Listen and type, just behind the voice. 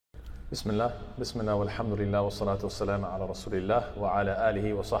Bismillah, walhamdulillah, wa salatu wassalamu ala rasulillah, wa ala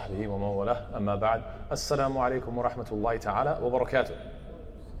alihi wa sahbihi wa mawalah, amma ba'd. Assalamu alaikum wa rahmatullahi ta'ala wa barakatuh.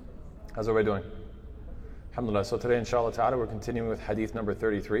 How's everybody doing? Alhamdulillah. So today, inshallah ta'ala, we're continuing with hadith number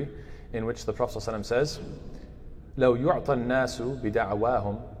 33, in which the Prophet ﷺ says, لو يعطى الناس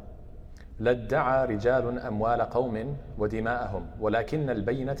بدعواهم لادعى رجال أموال قوم ودماءهم ولكن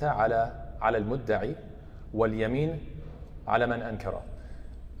البينة على المدعي واليمين على من أنكر.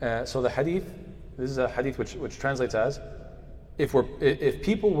 So the hadith, this is a hadith which translates as, if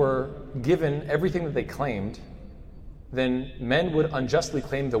people were given everything that they claimed, then men would unjustly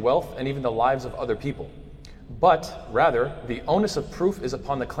claim the wealth and even the lives of other people. But rather, the onus of proof is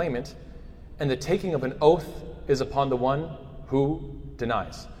upon the claimant, and the taking of an oath is upon the one who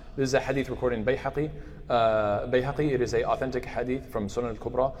denies. This is a hadith recorded in Bayhaqi. It is an authentic hadith from Sunan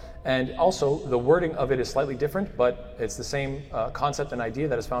al-Kubra, and also the wording of it is slightly different, but it's the same concept and idea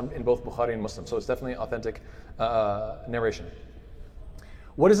that is found in both Bukhari and Muslim. So it's definitely an authentic narration.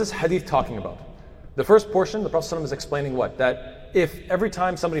 What is this hadith talking about? The first portion, the Prophet ﷺ is explaining what? That if every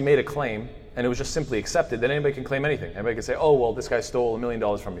time somebody made a claim and it was just simply accepted, then anybody can claim anything. Anybody can say, oh, well, this guy stole $1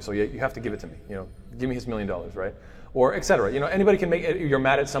 million from me, so you have to give it to me. Give me his $1 million, right? Or etc. Anybody can make it. You're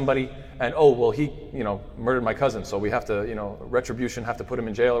mad at somebody, and oh, well, he murdered my cousin, so we have to retribution, have to put him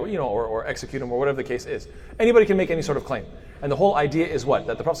in jail, or execute him, or whatever the case is. Anybody can make any sort of claim, and the whole idea is what?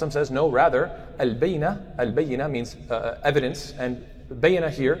 That the Prophet says, no, rather al-bayna means evidence, and bayna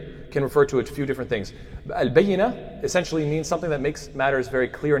here can refer to a few different things. Al-bayna essentially means something that makes matters very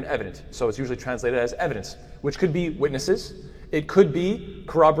clear and evident. So it's usually translated as evidence, which could be witnesses. It could be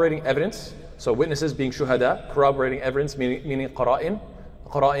corroborating evidence. So witnesses being shuhada, corroborating evidence meaning qara'in.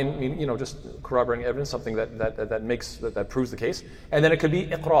 Qara'in mean just corroborating evidence, something that proves the case. And then it could be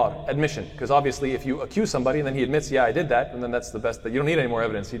iqrar, admission, because obviously if you accuse somebody and then he admits, yeah, I did that, and then that's the best. That you don't need any more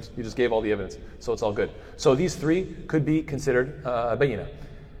evidence. You just gave all the evidence, so it's all good. So these three could be considered bayina.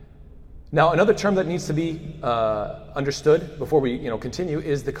 Now another term that needs to be understood before we continue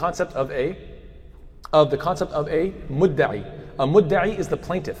is the concept of a mudda'i. A mudda'i is the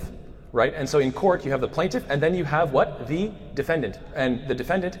plaintiff. Right, and so in court you have the plaintiff, and then you have what? The defendant, and the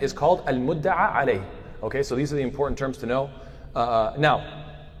defendant is called al-mudda'a alayh. Okay, so these are the important terms to know. Now,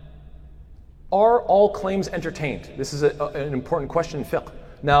 are all claims entertained? This is an important question in fiqh.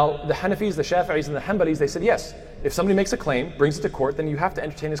 Now, the Hanafis, the Shafi'is, and the Hanbalis, they said yes. If somebody makes a claim, brings it to court, then you have to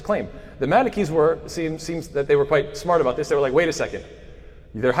entertain his claim. The Malikis seems that they were quite smart about this. They were like, wait a second,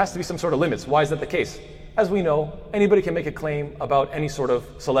 there has to be some sort of limits. Why is that the case? As we know, anybody can make a claim about any sort of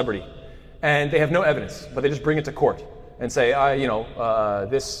celebrity, and they have no evidence, but they just bring it to court and say,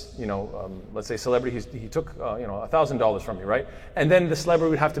 let's say celebrity, he took $1,000 from me, right? And then the celebrity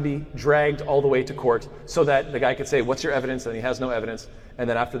would have to be dragged all the way to court so that the guy could say, what's your evidence? And he has no evidence. And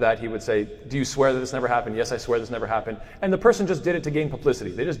then after that, he would say, do you swear that this never happened? Yes, I swear this never happened. And the person just did it to gain publicity.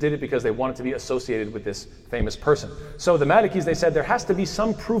 They just did it because they wanted to be associated with this famous person. So the Malikis, they said there has to be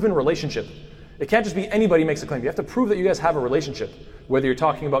some proven relationship. It can't just be anybody makes a claim. You have to prove that you guys have a relationship. Whether you're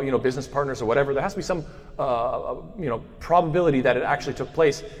talking about business partners or whatever, there has to be some probability that it actually took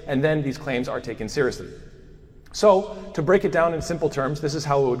place, and then these claims are taken seriously. So to break it down in simple terms, this is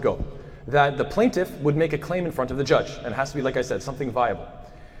how it would go: that the plaintiff would make a claim in front of the judge, and it has to be, like I said, something viable.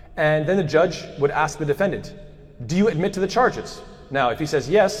 And then the judge would ask the defendant, "Do you admit to the charges?" Now, if he says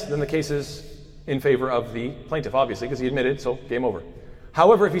yes, then the case is in favor of the plaintiff, obviously, because he admitted, so game over.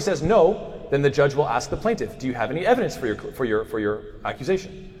 However, if he says no, then the judge will ask the plaintiff, do you have any evidence for your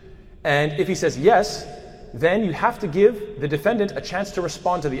accusation? And if he says yes, then you have to give the defendant a chance to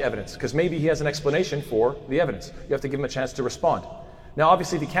respond to the evidence, because maybe he has an explanation for the evidence. You have to give him a chance to respond. Now,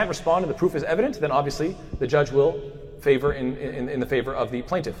 obviously, if he can't respond and the proof is evident, then obviously the judge will favor in the favor of the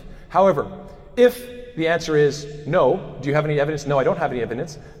plaintiff. However, if the answer is no, do you have any evidence? No, I don't have any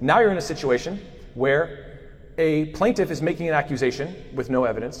evidence. Now you're in a situation where a plaintiff is making an accusation with no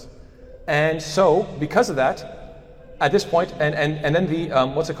evidence, and so because of that, at this point, and then the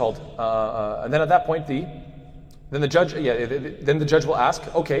and then at that point then the judge will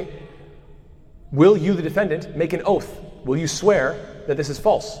ask, okay, will you, the defendant, make an oath? Will you swear that this is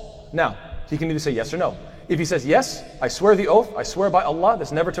false? Now he can either say yes or no. If he says yes, I swear the oath, I swear by Allah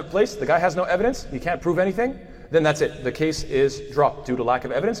this never took place, the guy has no evidence, he can't prove anything, then that's it. The case is dropped due to lack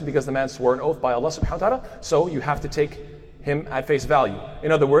of evidence because the man swore an oath by Allah subhanahu wa ta'ala, so you have to take him at face value.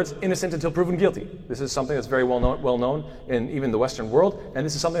 In other words, innocent until proven guilty. This is something that's very well known in even the Western world, and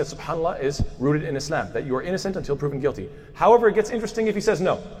this is something that subhanAllah is rooted in Islam, that you are innocent until proven guilty. However, it gets interesting if he says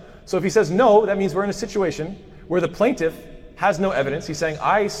no. So if he says no, that means we're in a situation where the plaintiff has no evidence. He's saying,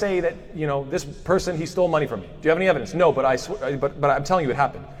 I say that this person, he stole money from me. Do you have any evidence? No, but I'm telling you it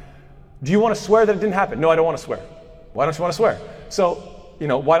happened. Do you want to swear that it didn't happen? No, I don't want to swear. Why don't you want to swear? So,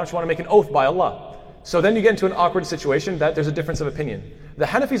 why don't you want to make an oath by Allah? So then you get into an awkward situation that there's a difference of opinion. The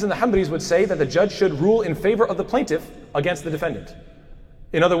Hanafis and the Hanbalis would say that the judge should rule in favor of the plaintiff against the defendant.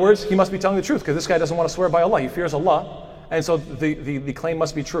 In other words, he must be telling the truth because this guy doesn't want to swear by Allah. He fears Allah, and so the claim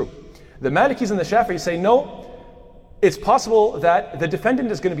must be true. The Malikis and the Shafi'is say, no, it's possible that the defendant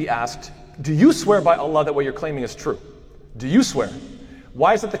is going to be asked, do you swear by Allah that what you're claiming is true? Do you swear?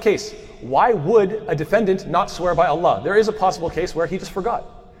 Why is that the case? Why would a defendant not swear by Allah? There is a possible case where he just forgot.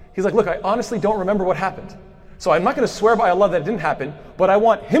 He's like, look, I honestly don't remember what happened. So I'm not going to swear by Allah that it didn't happen, but I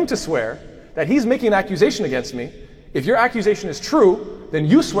want him to swear that he's making an accusation against me. If your accusation is true, then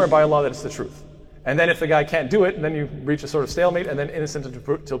you swear by Allah that it's the truth. And then if the guy can't do it, then you reach a sort of stalemate, and then innocent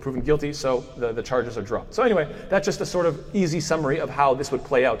until proven guilty, so the charges are dropped. So anyway, that's just a sort of easy summary of how this would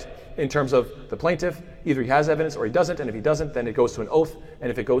play out in terms of the plaintiff. Either he has evidence or he doesn't, and if he doesn't, then it goes to an oath. And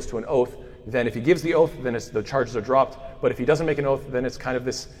if it goes to an oath, then if he gives the oath, then the charges are dropped. But if he doesn't make an oath, then it's kind of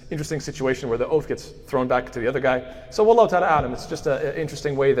this interesting situation where the oath gets thrown back to the other guy. So wallahu ta'ala a'lam, it's just an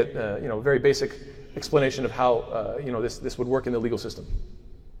interesting way that, very basic explanation of how, this would work in the legal system.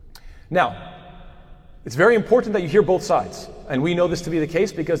 Now, it's very important that you hear both sides. And we know this to be the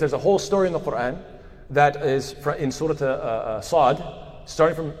case because there's a whole story in the Quran that is in Surah Sad,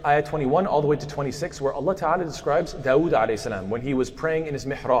 starting from ayah 21 all the way to 26, where Allah Ta'ala describes Dawood alayhi salam when he was praying in his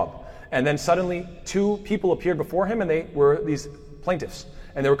mihrab. And then suddenly 2 people appeared before him, and they were these plaintiffs.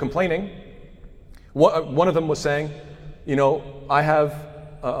 And they were complaining. One of them was saying, I have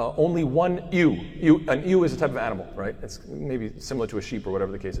only one ewe. An ewe is a type of animal, right? It's maybe similar to a sheep or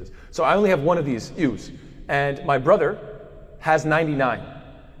whatever the case is. So I only have one of these ewes. And my brother has 99.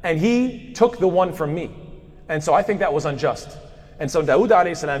 And he took the one from me. And so I think that was unjust. And so Dawood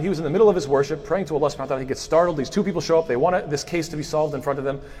alayhi salam, he was in the middle of his worship, praying to Allah subhanahu wa ta'ala. He gets startled. These 2 people show up. They want this case to be solved in front of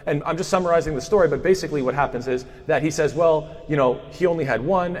them. And I'm just summarizing the story, but basically what happens is that he says, well, he only had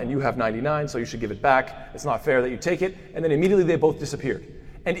one and you have 99, so you should give it back. It's not fair that you take it. And then immediately they both disappeared.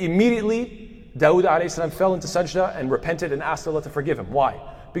 And immediately Dawood alayhi salam fell into sajda and repented and asked Allah to forgive him. Why?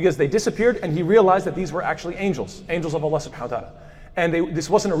 Because they disappeared and he realized that these were actually angels of Allah subhanahu wa ta'ala. And this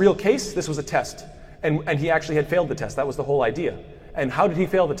wasn't a real case, this was a test. And he actually had failed the test. That was the whole idea. And how did he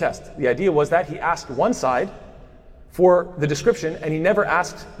fail the test? The idea was that he asked one side for the description, and he never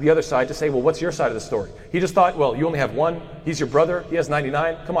asked the other side to say, well, what's your side of the story? He just thought, well, you only have one, he's your brother, he has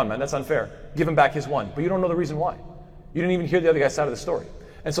 99. Come on, man, that's unfair. Give him back his one. But you don't know the reason why. You didn't even hear the other guy's side of the story.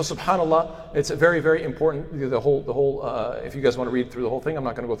 And so subhanAllah, it's very, very important, the whole if you guys want to read through the whole thing, I'm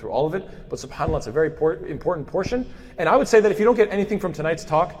not going to go through all of it, but subhanAllah, it's a very important portion. And I would say that if you don't get anything from tonight's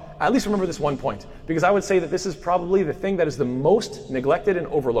talk, at least remember this one point, because I would say that this is probably the thing that is the most neglected and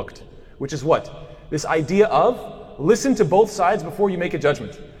overlooked, which is what? This idea of listen to both sides before you make a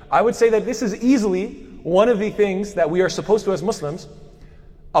judgment. I would say that this is easily one of the things that we are supposed to, as Muslims,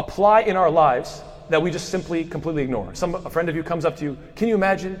 apply in our lives that we just simply completely ignore. A friend of you comes up to you, can you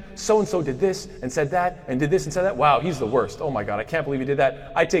imagine so-and-so did this and said that and did this and said that? Wow, he's the worst. Oh my God, I can't believe he did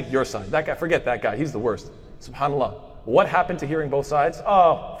that. I take your side. That guy, forget that guy, he's the worst. SubhanAllah. What happened to hearing both sides?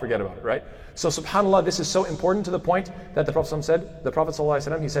 Oh, forget about it, right? So subhanAllah, this is so important to the point that the Prophet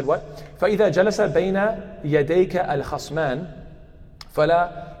said, he said what? فَإِذَا جَلَسَ بَيْنَ يَدَيْكَ الْخَصْمَانِ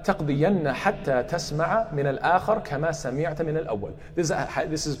فَلَا تَقْضِيَنَّ حَتَّى تَسْمَعَ مِنَ الْآخَرِ كَمَا سَمِعْتَ مِنَ الْأَوَّلِ.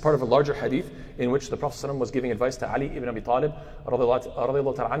 This is part of a larger hadith in which the Prophet was giving advice to Ali ibn Abi Talib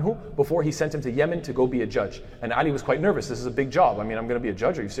radiallahu ta'ala anhu before he sent him to Yemen to go be a judge. And Ali was quite nervous. This is a big job. I mean, I'm going to be a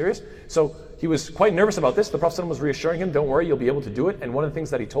judge. Are you serious? So he was quite nervous about this. The Prophet was reassuring him, don't worry, you'll be able to do it. And one of the things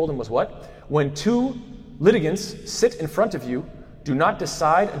that he told him was what? When 2 litigants sit in front of you, do not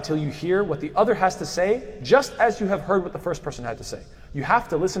decide until you hear what the other has to say, just as you have heard what the first person had to say. You have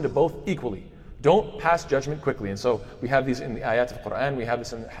to listen to both equally. Don't pass judgment quickly. And so we have these in the ayat of Quran, we have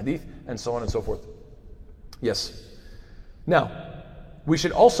this in the hadith, and so on and so forth. Yes. Now, we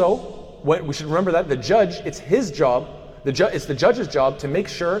should remember that the judge, it's his job, it's the judge's job to make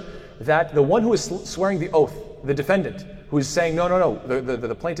sure that the one who is swearing the oath, the defendant, who is saying, no,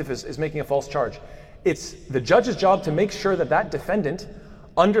 the plaintiff is making a false charge, it's the judge's job to make sure that that defendant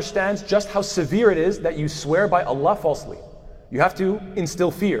understands just how severe it is that you swear by Allah falsely. You have to instill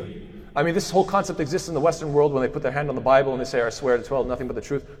fear. I mean, this whole concept exists in the Western world when they put their hand on the Bible and they say, I swear to tell nothing but the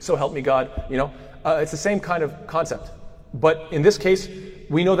truth, so help me God. It's the same kind of concept. But in this case,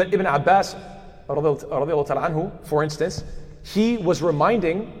 we know that Ibn Abbas, radiallahu ta'ala anhu, for instance, he was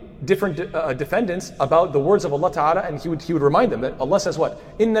reminding different defendants about the words of Allah Ta'ala, and he would remind them that Allah says what?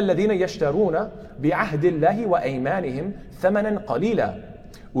 إِنَّ الَّذِينَ يَشْتَرُونَ بِعَهْدِ اللَّهِ وَأَيْمَانِهِمْ ثَمَنًا قَلِيلًا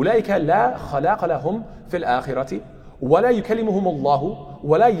أُولَٰئِكَ لَا خَلَاقَ لَهُمْ فِي الْآخِرَةِ ولا يكلمهم الله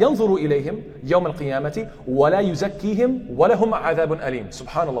ولا ينظر إليهم يوم القيامة ولا يزكيهم ولهم عذاب أليم.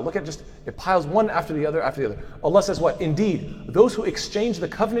 Subhanallah, look at just, it piles one after the other after the other. Allah says what? Indeed, those who exchange the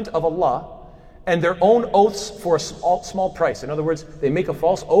covenant of Allah and their own oaths for a small price. In other words, they make a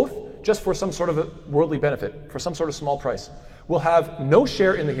false oath just for some sort of a worldly benefit, for some sort of small price, will have no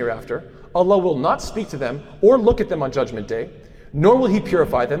share in the hereafter. Allah will not speak to them or look at them on Judgment Day, nor will He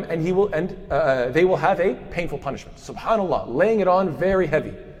purify them, and they will have a painful punishment. Subhanallah, laying it on very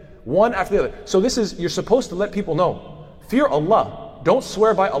heavy, one after the other. So this is, you're supposed to let people know, fear Allah. Don't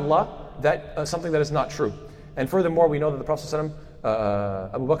swear by Allah that something that is not true. And furthermore, we know that the Prophet ﷺ,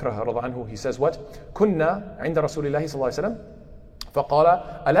 Abu Bakr radiallahu anhu, he says what? كنا عند رسول الله صلى الله عليه وسلم فقال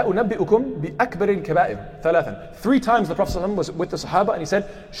ألا أنبئكم بأكبر الكبائر ثلاثا. 3 times the Prophet ﷺ was with the Sahaba and he said,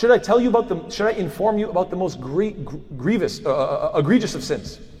 should I inform you about the most grievous, egregious of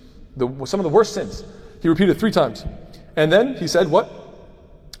sins, some of the worst sins? He repeated 3 times. And then he said what?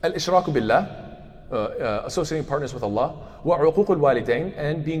 Al-ishraku billah, associating partners with Allah, wa uquq al-walidain,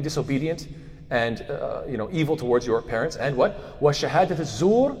 and being disobedient and evil towards your parents, and what? Wa shahadat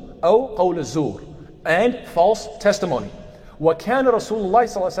az-zur aw qawl az-zur, and false testimony. وكان رسول الله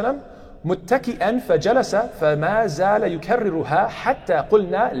صلى الله عليه وسلم متكئا فجلس فما زال يكررها حتى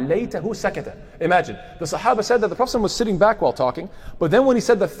قلنا ليته سكت. Imagine, the Sahaba said that the Prophet was sitting back while talking, but then when he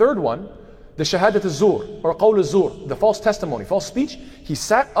said the third one, the shahadat az-zur or qawl az-zur, the false testimony, false speech, he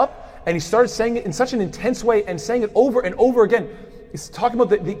sat up and he started saying it in such an intense way and saying it over and over again. He's talking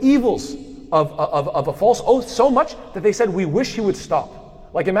about the evils of a false oath so much that they said, we wish he would stop.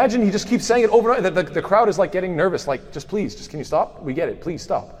 Like imagine he just keeps saying it over and over. The crowd is like getting nervous, like just please, can you stop? We get it, please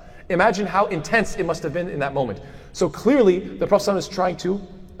stop. Imagine how intense it must have been in that moment. So clearly the Prophet ﷺ is trying to,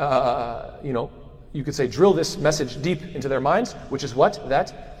 you could say drill this message deep into their minds, which is what?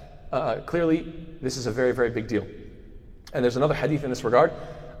 That clearly this is a very, very big deal. And there's another hadith in this regard.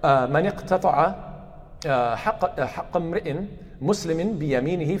 مَنِ اقْتَطَعَ حَقَّ امْرِئٍ مُسْلِمٍ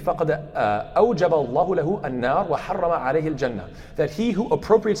بِيَمِينِهِ فَقَدْ أَوْجَبَ اللَّهُ لَهُ النَّارِ وَحَرَّمَ عَلَيْهِ الْجَنَّةِ. That he who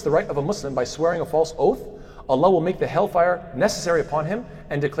appropriates the right of a Muslim by swearing a false oath, Allah will make the hellfire necessary upon him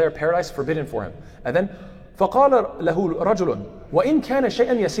and declare paradise forbidden for him. And then فَقَالَ لَهُ رَجُلٌ وَإِنْ كَانَ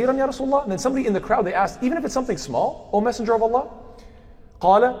شَيْئًا يَسِيرًا يَا رَسُولَ اللَّهِ. And then somebody in the crowd, they asked, even if it's something small, O Messenger of Allah?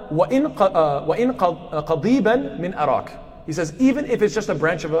 قَالَ وَإِنْ قَضِيبًا مِنْ أَرَاكَ. He says, even if it's just a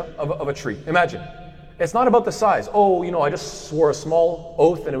branch of a tree. Imagine. It's not about the size. Oh, I just swore a small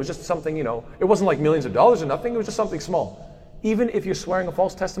oath and it was just something, it wasn't like millions of dollars or nothing, it was just something small. Even if you're swearing a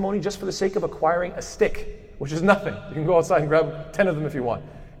false testimony just for the sake of acquiring a stick, which is nothing. You can go outside and grab 10 of them if you want.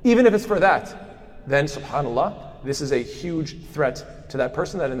 Even if it's for that, then subhanAllah, this is a huge threat to that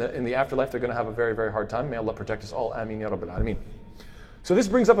person that in the afterlife they're going to have a very, very hard time. May Allah protect us all. Ameen ya Rabbil Alameen. So this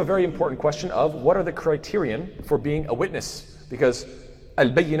brings up a very important question of what are the criterion for being a witness? Because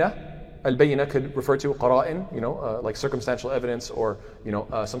al-bayyinah could refer to qara'in, like circumstantial evidence or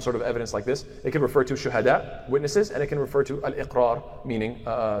some sort of evidence like this. It can refer to shuhada, witnesses, and it can refer to al-iqrar, meaning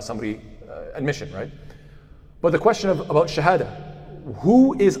somebody admission, right? But the question about shahada,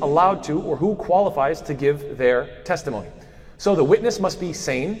 who is allowed to or who qualifies to give their testimony? So the witness must be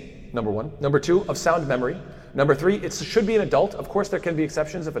sane, number 1. Number 2, of sound memory. Number 3, it should be an adult. Of course, there can be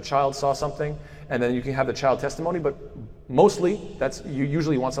exceptions if a child saw something, and then you can have the child testimony, but mostly, you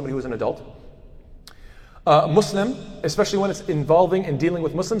usually want somebody who's an adult. Muslim, especially when it's involving and dealing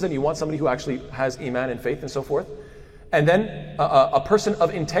with Muslims, and you want somebody who actually has iman and faith and so forth. And then a person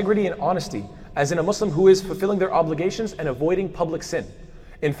of integrity and honesty, as in a Muslim who is fulfilling their obligations and avoiding public sin.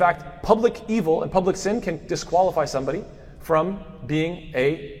 In fact, public evil and public sin can disqualify somebody from being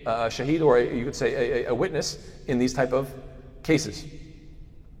a shaheed, or you could say a witness in these type of cases.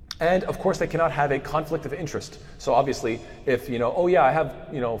 And of course they cannot have a conflict of interest. So obviously if I have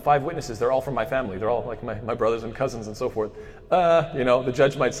 5 witnesses, they're all from my family, they're all like my brothers and cousins and so forth, the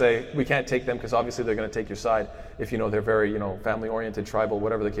judge might say we can't take them because obviously they're going to take your side. If they're very family oriented, tribal,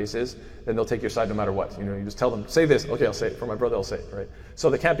 whatever the case is, then they'll take your side no matter what. You just tell them, say this, okay, I'll say it. For my brother, I'll say it, right?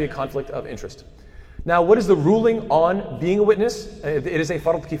 So there can't be a conflict of interest. Now, what is the ruling on being a witness? It is a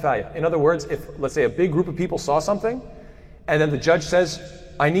fard kifaya. In other words, if, let's say, a big group of people saw something, and then the judge says,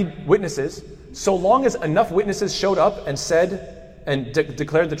 I need witnesses, so long as enough witnesses showed up and said and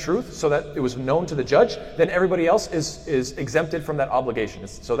declared the truth so that it was known to the judge, then everybody else is exempted from that obligation.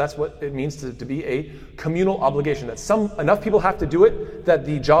 So that's what it means to be a communal obligation, that enough people have to do it, that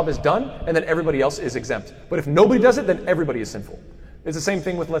the job is done, and then everybody else is exempt. But if nobody does it, then everybody is sinful. It's the same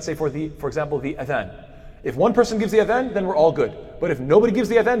thing with, let's say, for example, the adhan. If one person gives the adhan, then we're all good. But if nobody gives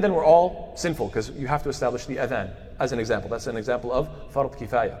the adhan, then we're all sinful, because you have to establish the adhan as an example. That's an example of fard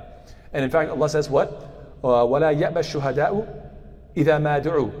kifaya. And in fact, Allah says what? وَلَا يَأْبَ الشُّهَدَاءُ إِذَا مَا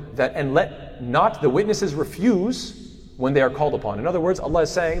دُعُوا. That, and let not the witnesses refuse when they are called upon. In other words, Allah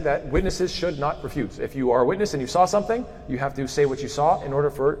is saying that witnesses should not refuse. If you are a witness and you saw something, you have to say what you saw in order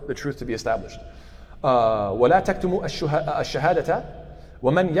for the truth to be established. وَلَا تَكْتُمُوا الشَّهَادَةَ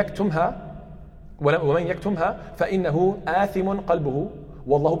وَمَنْ يَكْتُمْهَا فَإِنَّهُ آثِمٌ قَلْبُهُ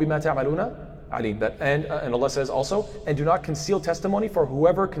وَاللَّهُ بِمَا تَعْمَلُونَ عليم. That, and Allah says also, and do not conceal testimony, for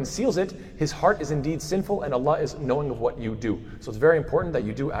whoever conceals it, his heart is indeed sinful, and Allah is knowing of what you do. So it's very important that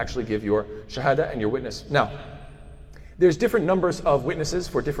you do actually give your shahada and your witness. Now, there's different numbers of witnesses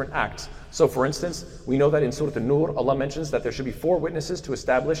for different acts. So for instance, we know that in Surah An-Nur, Allah mentions that there should be 4 witnesses to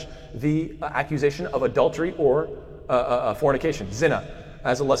establish the accusation of adultery or fornication, zina.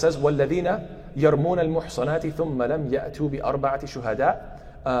 As Allah says, وَالَّذِينَ يَرْمُونَ الْمُحْصَنَاتِ ثُمَّ لَمْ يَأْتُوا بِأَرْبَعَةِ شُهَدَاءَ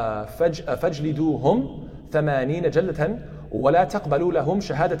فَاجْلِدُوهُمْ 80 جَلْدَةً وَلَا تَقْبَلُوا لَهُمْ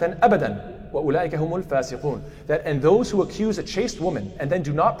شَهَادَةً أَبَدًا وَأُولَٰئِكَ هُمُ الْفَاسِقُونَ. That, and those who accuse a chaste woman and then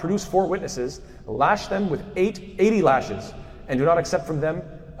do not produce 4 witnesses, lash them with 80 lashes, and do not accept from them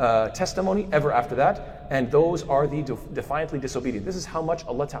testimony ever after that, and those are the defiantly disobedient. This is how much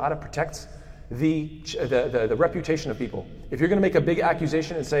Allah Ta'ala protects the reputation of people. If you're going to make a big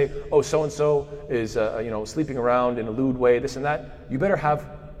accusation and say, oh, so-and-so is sleeping around in a lewd way, this and that, you better have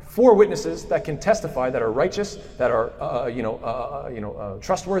 4 witnesses that can testify, that are righteous, that are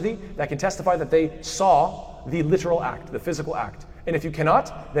trustworthy, that can testify that they saw the literal act, the physical act. And if you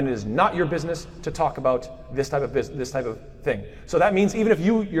cannot, then it is not your business to talk about this type of thing. So that means even if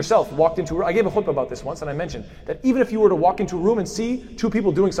you yourself walked into a room, I gave a khutbah about this once, and I mentioned that even if you were to walk into a room and see 2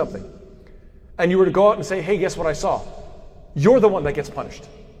 people doing something, and you were to go out and say, hey, guess what I saw? You're the one that gets punished.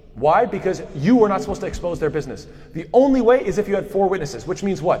 Why? Because you were not supposed to expose their business. The only way is if you had 4 witnesses, which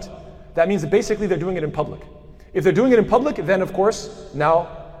means what? That means that basically they're doing it in public. If they're doing it in public, then of course, now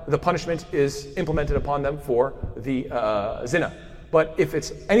the punishment is implemented upon them for the zina. But if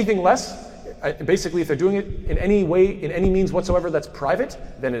it's anything less, basically if they're doing it in any way, in any means whatsoever that's private,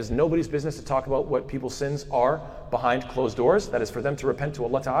 then it is nobody's business to talk about what people's sins are behind closed doors. That is for them to repent to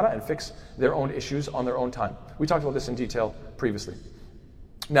Allah Ta'ala and fix their own issues on their own time. We talked about this in detail previously.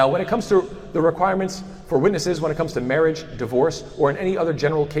 Now, when it comes to the requirements for witnesses, when it comes to marriage, divorce, or in any other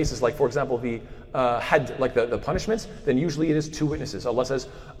general cases, like for example the had, like the punishments, then usually it is 2 witnesses. Allah says,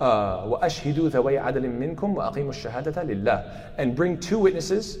 وَأَشْهِدُوا ذَوَيْ عَدَلٍ مِّنْكُمْ وَأَقِيمُوا الشَّهَادَةَ لِلَّهِ. And bring 2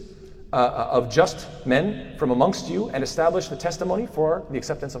 witnesses of just men from amongst you, and establish the testimony for the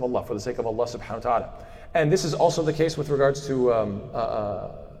acceptance of Allah, for the sake of Allah subhanahu wa ta'ala. And this is also the case with regards to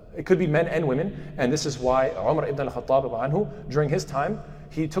it could be men and women, and this is why Umar ibn al-Khattab anhu, during his time,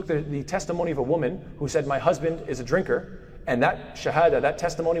 he took the testimony of a woman who said, my husband is a drinker, and that shahada, that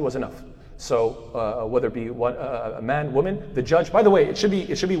testimony was enough. So whether it be a man, woman, the judge, by the way, it should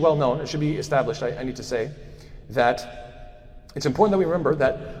be well known, it should be established, I need to say, that it's important that we remember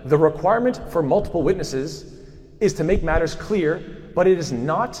that the requirement for multiple witnesses is to make matters clear, but it is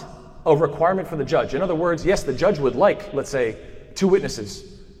not a requirement for the judge. In other words, yes, the judge would like, let's say, 2 witnesses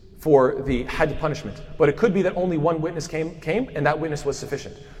for the had punishment, but it could be that only 1 witness came and that witness was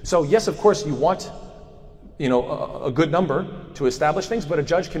sufficient. So yes, of course, you want a good number to establish things, but a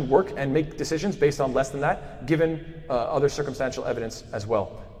judge can work and make decisions based on less than that, given other circumstantial evidence as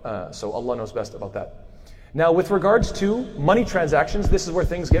well. So Allah knows best about that. Now, with regards to money transactions, this is where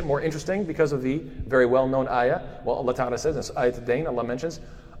things get more interesting because of the very well-known ayah. Well, Allah Ta'ala says, in Ayat al-Dain, Allah mentions,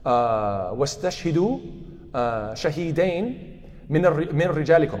 وَاسْتَشْهِدُوا شَهِيدَيْن من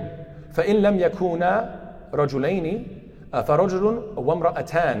رجالكم فإن لم يكونا رجلين فرجل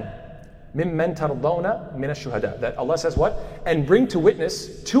وامرأتان ممن ترضون من الشهداء. That Allah says what? And bring to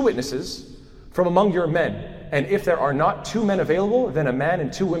witness 2 witnesses from among your men. And if there are not 2 men available, then a man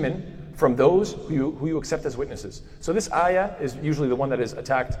and 2 women from those who you accept as witnesses. So this ayah is usually the one that is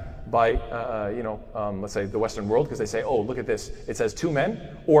attacked by, let's say the Western world, because they say, oh, look at this. It says 2 men,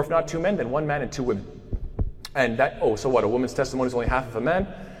 or if not 2 men, then 1 man and 2 women. And that, oh, so what? A woman's testimony is only half of a man?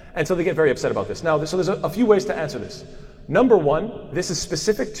 And so they get very upset about this. Now, so there's a few ways to answer this. Number 1, this is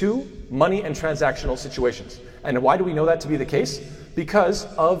specific to money and transactional situations. And why do we know that to be the case? Because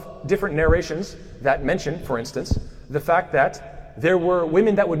of different narrations that mention, for instance, the fact that there were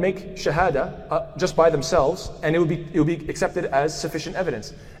women that would make shahada just by themselves, and it would be accepted as sufficient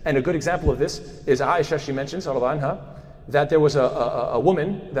evidence. And a good example of this is Aisha. She mentions, radhiyallahu anha, that there was a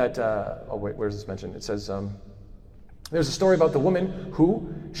woman that, where is this mentioned? It says, there's a story about the woman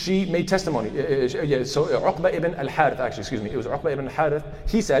who, she made testimony. So Uqba ibn al-Harith, it was Uqba ibn al-Harith.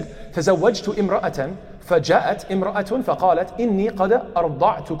 He said, تزوجت امرأة فجاءت امرأة فقالت إني قد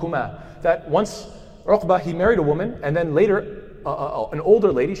أرضعتكما. That once Uqba, he married a woman, and then later an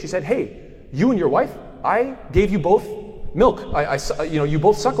older lady, she said, hey, you and your wife, I gave you both milk. You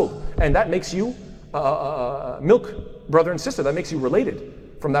both suckled, and that makes you milk brother and sister. That makes you related.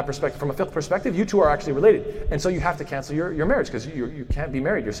 From that perspective, from a fiqh perspective, you two are actually related. And so you have to cancel your marriage because you can't be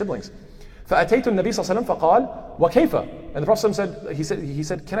married, you're siblings. فَأَتَيْتُ النَّبِي صلى الله عليه وسلم فَقَالَ وَكَيْفَ. And the Prophet he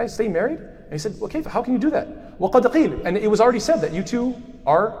said, can I stay married? And he said, وَكَيْفَ? How can you do that? وَقَدْ قِيلَ. And it was already said that you two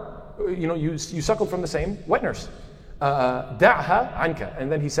are, you suckled from the same wet nurse. دَعْهَا عَنْكَ.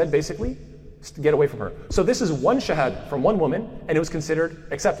 And then he said basically, get away from her. So this is one shahad from one woman, and it was considered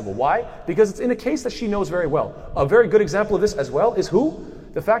acceptable. Why? Because it's in a case that she knows very well. A very good example of this as well is who?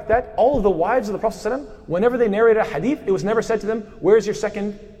 The fact that all of the wives of the Prophet ﷺ, whenever they narrated a hadith, it was never said to them, where's your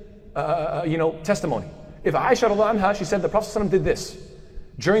second testimony? If Aisha radiallahu anha, she said the Prophet ﷺ did this.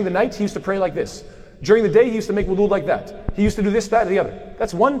 During the night, he used to pray like this. During the day, he used to make wudu like that. He used to do this, that, and the other.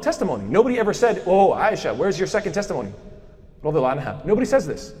 That's one testimony. Nobody ever said, oh, Aisha, where's your second testimony? Radiallahu anha. Nobody says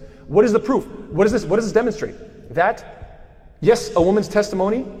this. What is the proof? What does this demonstrate? That, yes, a woman's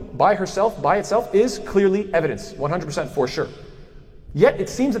testimony by herself, by itself, is clearly evidence, 100% for sure. Yet it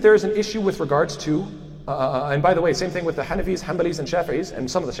seems that there is an issue with regards to, and by the way, same thing with the Hanafis, Hanbalis, and Shafi'is, and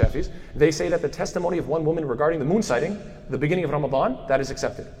some of the Shafi'is, they say that the testimony of one woman regarding the moon sighting, the beginning of Ramadan, that is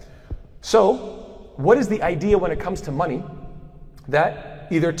accepted. So, what is the idea when it comes to money that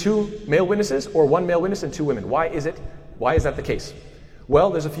either two male witnesses or one male witness and two women? Why is that the case? Well,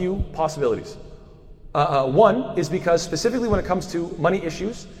 there's a few possibilities. One is because specifically when it comes to money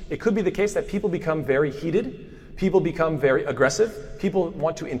issues, it could be the case that people become very heated, people become very aggressive, people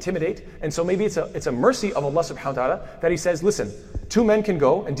want to intimidate, and so maybe it's a mercy of Allah subhanahu wa ta'ala that He says, listen, two men can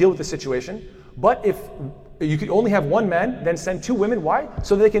go and deal with the situation, but if you could only have one man, then send two women. Why?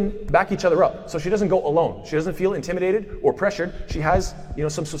 So that they can back each other up. So she doesn't go alone. She doesn't feel intimidated or pressured. She has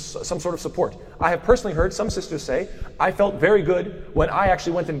some sort of support. I have personally heard some sisters say, I felt very good when I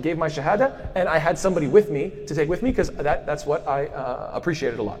actually went and gave my shahada and I had somebody with me to take with me because that's what I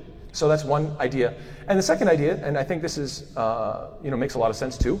appreciated a lot. So that's one idea. And the second idea, and I think this is makes a lot of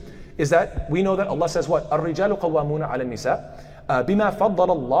sense too, is that we know that Allah says what? الرجال قوامون على النساء بما فضل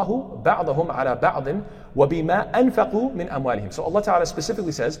الله بعضهم على بعض وبما أنفقوا من أموالهم. So Allah Ta'ala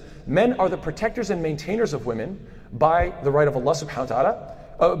specifically says, men are the protectors and maintainers of women by the right of Allah Subhanahu wa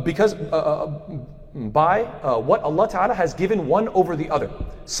Ta'ala, because by what Allah Ta'ala has given one over the other,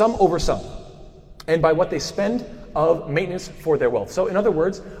 some over some, and by what they spend of maintenance for their wealth. So in other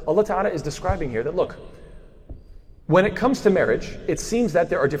words, Allah Ta'ala is describing here that look, when it comes to marriage, it seems that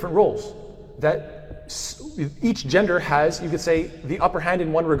there are different roles, that each gender has, you could say, the upper hand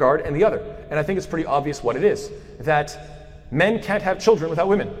in one regard and the other. And I think it's pretty obvious what it is, that men can't have children without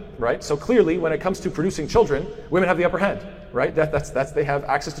women, right? So clearly, when it comes to producing children, women have the upper hand, right? That's they have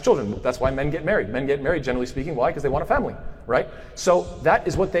access to children. That's why men get married. Men get married, generally speaking. Why? Because they want a family, right? So that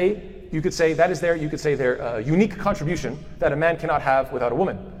is what you could say their unique contribution that a man cannot have without a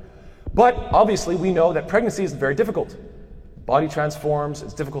woman. But obviously, we know that pregnancy is very difficult. Body transforms,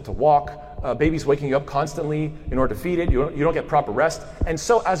 it's difficult to walk, baby's waking you up constantly in order to feed it, you don't get proper rest. And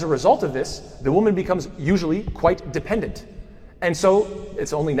so as a result of this, the woman becomes usually quite dependent. And so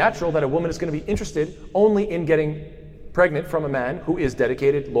it's only natural that a woman is going to be interested only in getting pregnant from a man who is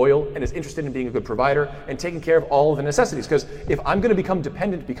dedicated, loyal, and is interested in being a good provider and taking care of all of the necessities. Because if I'm going to become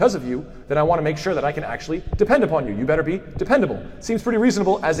dependent because of you, then I want to make sure that I can actually depend upon you. You better be dependable. Seems pretty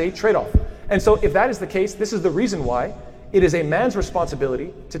reasonable as a trade-off. And so if that is the case, this is the reason why it is a man's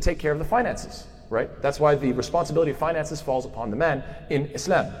responsibility to take care of the finances, right? That's why the responsibility of finances falls upon the man in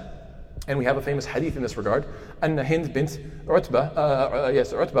Islam. And we have a famous hadith in this regard. أن هند بنت عتبة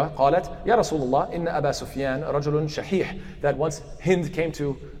عتبة قالت يا رسول الله إن أبا سفيان رجل شحيح. That once Hind came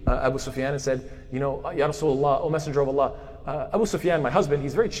to Abu Sufyan and said, Ya Rasulullah, O Messenger of Allah, Abu Sufyan, my husband,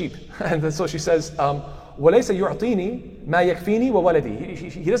 he's very cheap. And then so she says, وَلَيْسَ يُعْطِيني مَا يَكْفِيني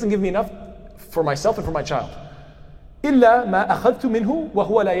وَوَلَدِي. He doesn't give me enough for myself and for my child. إِلَّا مَا أَخَذْتُ مِنْهُ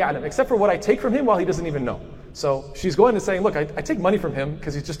وَهُوَ لَا يَعْلَمُ. Except for what I take from him while he doesn't even know. So she's going and saying, look, I take money from him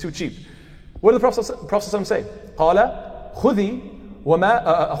because he's just too cheap. What did the Prophet say? قَالَ خُذِي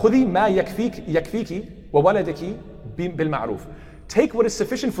مَا يَكْفِيكِ وَوَلَدِكِ بِالْمَعْرُوفِ. Take what is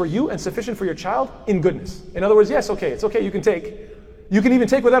sufficient for you and sufficient for your child in goodness. In other words, yes, okay, it's okay, you can take. You can even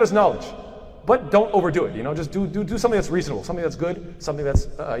take without his knowledge. But don't overdo it, just do something that's reasonable, something that's good, something that's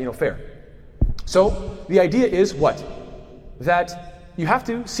fair. So the idea is what? That you have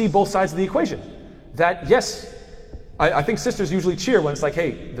to see both sides of the equation. That yes, I think sisters usually cheer when it's like,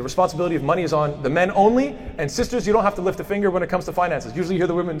 hey, the responsibility of money is on the men only, and sisters, you don't have to lift a finger when it comes to finances. Usually you hear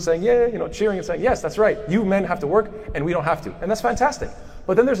the women saying, yeah, cheering and saying, yes, that's right, you men have to work and we don't have to. And that's fantastic.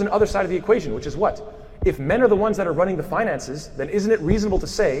 But then there's an other side of the equation, which is what? If men are the ones that are running the finances, then isn't it reasonable to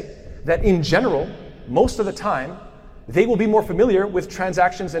say that in general, most of the time, they will be more familiar with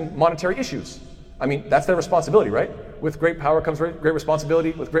transactions and monetary issues. I mean, that's their responsibility, right? With great power comes great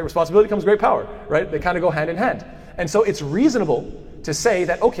responsibility. With great responsibility comes great power, right? They kind of go hand in hand. And so it's reasonable to say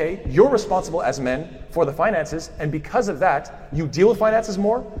that, okay, you're responsible as men for the finances, and because of that, you deal with finances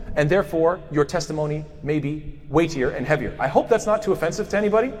more, and therefore your testimony may be weightier and heavier. I hope that's not too offensive to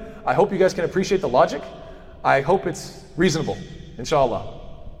anybody. I hope you guys can appreciate the logic. I hope it's reasonable, inshallah.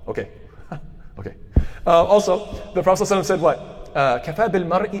 Okay. Okay. Also, the Prophet ﷺ said what? كَفَى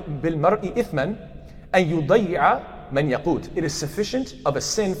بِالْمَرْءِ إِثْمًا أَن يُضَيِّعَ مَنْ يَقُوتُ. It is sufficient of a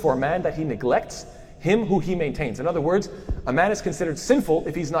sin for a man that he neglects him who he maintains. In other words, a man is considered sinful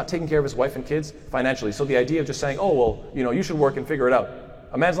if he's not taking care of his wife and kids financially. So the idea of just saying, oh, well, you should work and figure it out.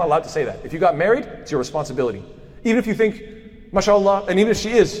 A man's not allowed to say that. If you got married, it's your responsibility. Even if you think, mashallah, and even if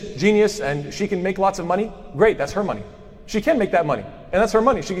she is genius and she can make lots of money, great, that's her money. She can make that money, and that's her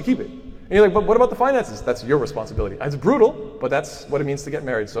money, she can keep it. And you're like, but what about the finances? That's your responsibility. It's brutal, but that's what it means to get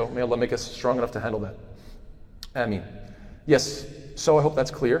married. So may Allah make us strong enough to handle that. Ameen. Yes, so I hope that's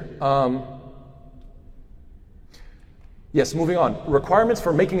clear. Yes, moving on. Requirements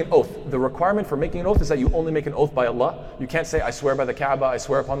for making an oath. The requirement for making an oath is that you only make an oath by Allah. You can't say, I swear by the Kaaba, I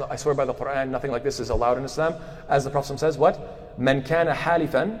swear by the Quran. Nothing like this is allowed in Islam. As the Prophet says, what? مَنْ كَانَ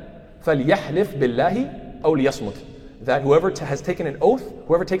حَالِفًا فَلْيَحْلِفْ بِاللَّهِ أَوْ لِيَصْمُتْ. That whoever has taken an oath,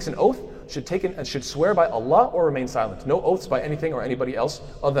 whoever takes an oath, should swear by Allah or remain silent. No oaths by anything or anybody else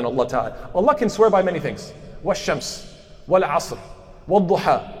other than Allah Ta'ala. Allah can swear by many things. وَالشَّمْسِ وَالْعَصْرِ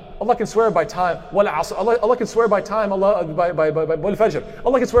وَالضُّحَى. Allah can swear by time. Allah can swear by time. Allah by Fajr.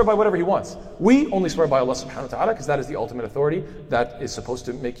 Allah can swear by whatever He wants. We only swear by Allah subhanahu wa ta'ala because that is the ultimate authority that is supposed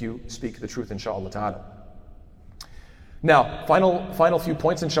to make you speak the truth, inshaAllah ta'ala. Now, final few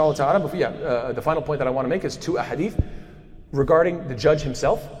points, inshaAllah ta'ala. But the final point that I want to make is two ahadith regarding the judge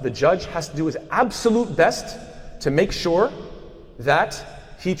himself. The judge has to do his absolute best to make sure that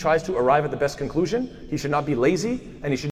he tries to arrive at the best conclusion. He should not be lazy, and he should